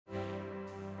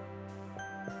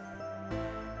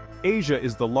Asia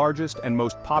is the largest and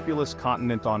most populous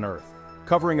continent on Earth,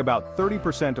 covering about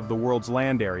 30% of the world's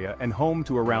land area and home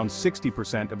to around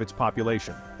 60% of its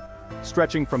population.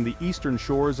 Stretching from the eastern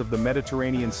shores of the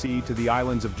Mediterranean Sea to the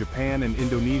islands of Japan and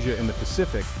Indonesia in the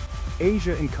Pacific,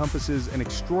 Asia encompasses an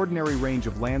extraordinary range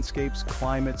of landscapes,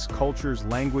 climates, cultures,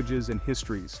 languages, and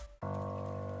histories.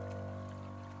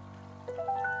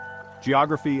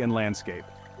 Geography and landscape.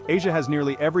 Asia has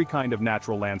nearly every kind of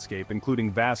natural landscape,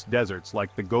 including vast deserts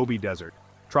like the Gobi Desert,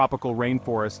 tropical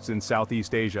rainforests in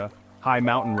Southeast Asia, high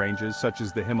mountain ranges such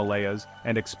as the Himalayas,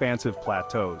 and expansive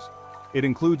plateaus. It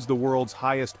includes the world's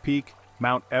highest peak,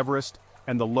 Mount Everest,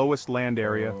 and the lowest land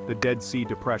area, the Dead Sea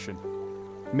Depression.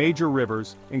 Major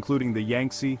rivers, including the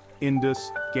Yangtze,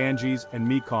 Indus, Ganges, and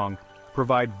Mekong,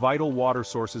 provide vital water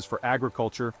sources for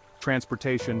agriculture,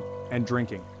 transportation, and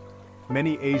drinking.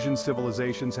 Many Asian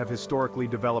civilizations have historically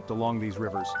developed along these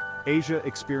rivers. Asia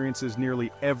experiences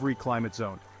nearly every climate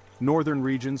zone. Northern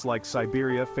regions like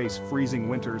Siberia face freezing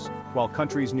winters, while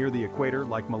countries near the equator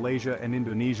like Malaysia and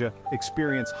Indonesia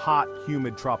experience hot,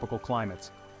 humid tropical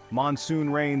climates. Monsoon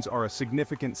rains are a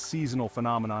significant seasonal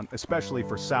phenomenon, especially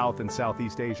for South and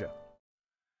Southeast Asia.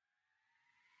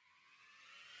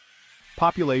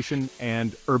 Population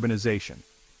and urbanization.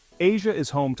 Asia is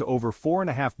home to over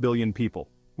 4.5 billion people,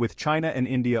 with China and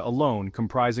India alone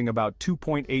comprising about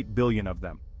 2.8 billion of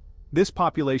them. This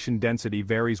population density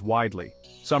varies widely.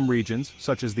 Some regions,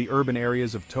 such as the urban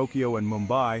areas of Tokyo and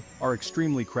Mumbai, are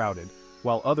extremely crowded,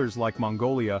 while others like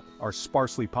Mongolia are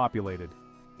sparsely populated.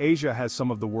 Asia has some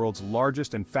of the world's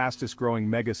largest and fastest-growing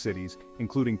megacities,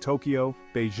 including Tokyo,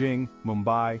 Beijing,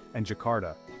 Mumbai, and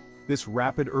Jakarta. This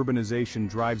rapid urbanization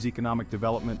drives economic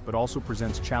development but also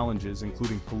presents challenges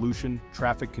including pollution,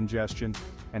 traffic congestion,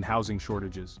 and housing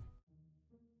shortages.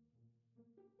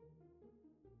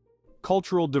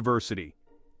 Cultural diversity.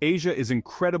 Asia is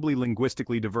incredibly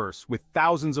linguistically diverse, with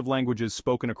thousands of languages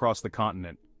spoken across the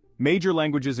continent. Major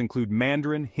languages include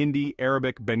Mandarin, Hindi,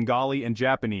 Arabic, Bengali, and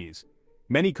Japanese.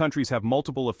 Many countries have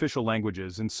multiple official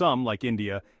languages, and some, like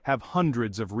India, have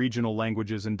hundreds of regional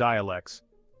languages and dialects.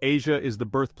 Asia is the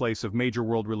birthplace of major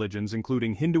world religions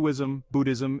including Hinduism,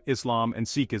 Buddhism, Islam, and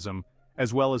Sikhism,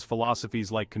 as well as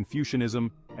philosophies like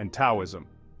Confucianism and Taoism.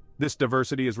 This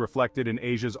diversity is reflected in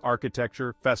Asia's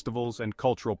architecture, festivals, and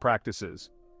cultural practices.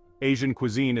 Asian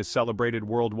cuisine is celebrated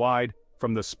worldwide,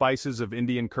 from the spices of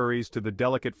Indian curries to the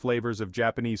delicate flavors of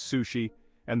Japanese sushi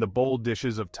and the bold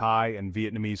dishes of Thai and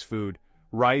Vietnamese food.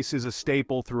 Rice is a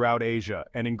staple throughout Asia,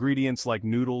 and ingredients like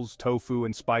noodles, tofu,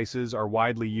 and spices are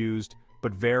widely used,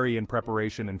 but vary in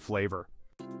preparation and flavor.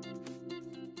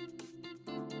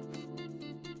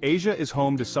 Asia is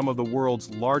home to some of the world's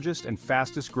largest and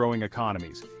fastest-growing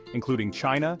economies, including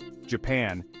China,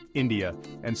 Japan, India,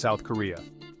 and South Korea.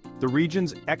 The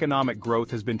region's economic growth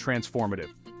has been transformative,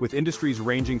 with industries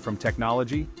ranging from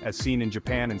technology, as seen in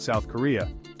Japan and South Korea,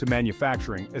 to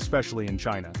manufacturing, especially in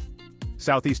China.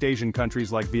 Southeast Asian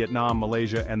countries like Vietnam,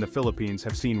 Malaysia, and the Philippines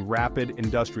have seen rapid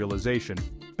industrialization,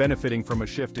 benefiting from a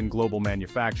shift in global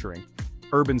manufacturing.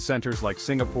 Urban centers like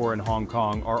Singapore and Hong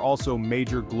Kong are also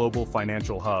major global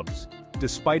financial hubs.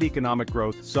 Despite economic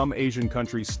growth, some Asian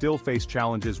countries still face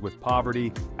challenges with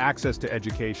poverty, access to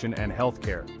education, and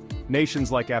healthcare.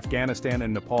 Nations like Afghanistan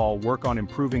and Nepal work on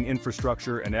improving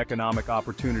infrastructure and economic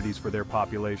opportunities for their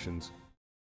populations.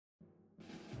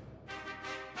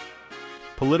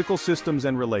 Political systems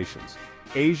and relations.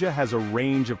 Asia has a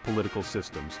range of political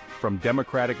systems, from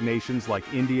democratic nations like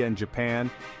India and Japan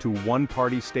to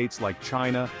one-party states like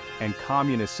China and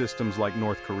communist systems like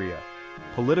North Korea.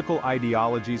 Political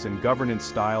ideologies and governance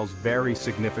styles vary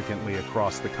significantly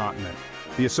across the continent.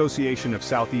 The Association of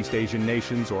Southeast Asian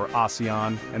Nations, or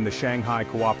ASEAN, and the Shanghai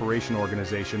Cooperation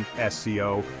Organization,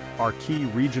 SCO, are key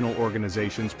regional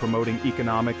organizations promoting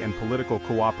economic and political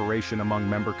cooperation among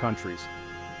member countries.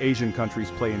 Asian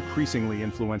countries play increasingly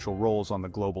influential roles on the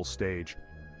global stage.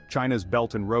 China's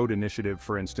Belt and Road Initiative,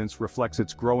 for instance, reflects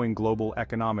its growing global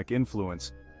economic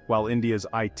influence, while India's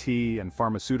IT and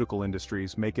pharmaceutical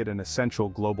industries make it an essential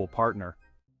global partner.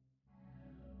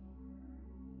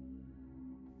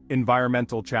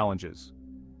 Environmental challenges.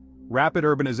 Rapid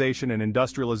urbanization and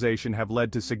industrialization have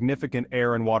led to significant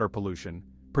air and water pollution,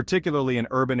 particularly in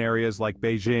urban areas like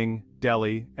Beijing,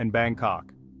 Delhi, and Bangkok.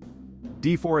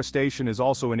 Deforestation is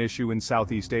also an issue in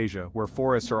Southeast Asia, where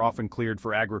forests are often cleared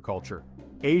for agriculture.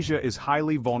 Asia is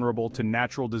highly vulnerable to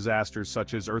natural disasters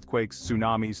such as earthquakes,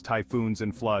 tsunamis, typhoons,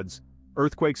 and floods.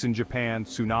 Earthquakes in Japan,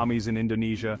 tsunamis in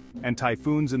Indonesia, and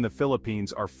typhoons in the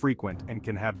Philippines are frequent and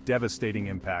can have devastating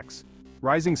impacts.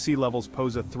 Rising sea levels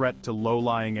pose a threat to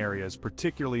low-lying areas,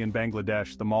 particularly in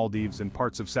Bangladesh, the Maldives, and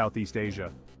parts of Southeast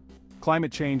Asia.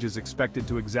 Climate change is expected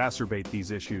to exacerbate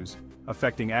these issues,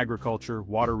 affecting agriculture,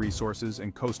 water resources,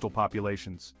 and coastal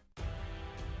populations.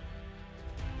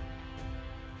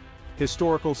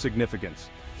 Historical significance.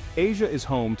 Asia is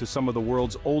home to some of the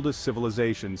world's oldest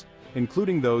civilizations,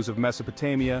 including those of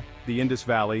Mesopotamia, the Indus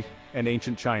Valley, and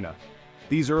ancient China.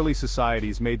 These early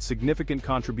societies made significant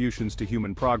contributions to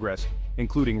human progress,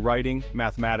 including writing,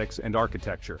 mathematics, and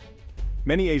architecture.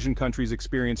 Many Asian countries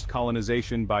experienced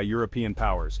colonization by European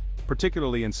powers,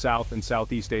 particularly in South and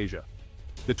Southeast Asia.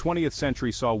 The 20th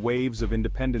century saw waves of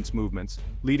independence movements,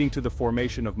 leading to the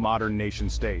formation of modern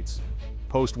nation-states.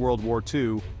 Post-World War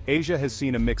II, Asia has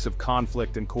seen a mix of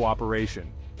conflict and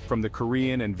cooperation, from the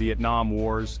Korean and Vietnam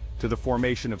Wars to the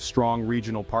formation of strong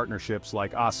regional partnerships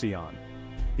like ASEAN.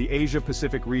 The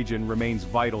Asia-Pacific region remains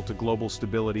vital to global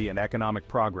stability and economic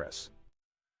progress.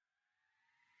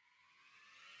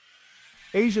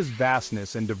 Asia's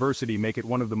vastness and diversity make it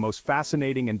one of the most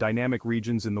fascinating and dynamic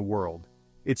regions in the world.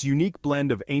 Its unique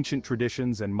blend of ancient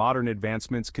traditions and modern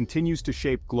advancements continues to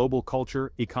shape global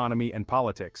culture, economy, and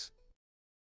politics.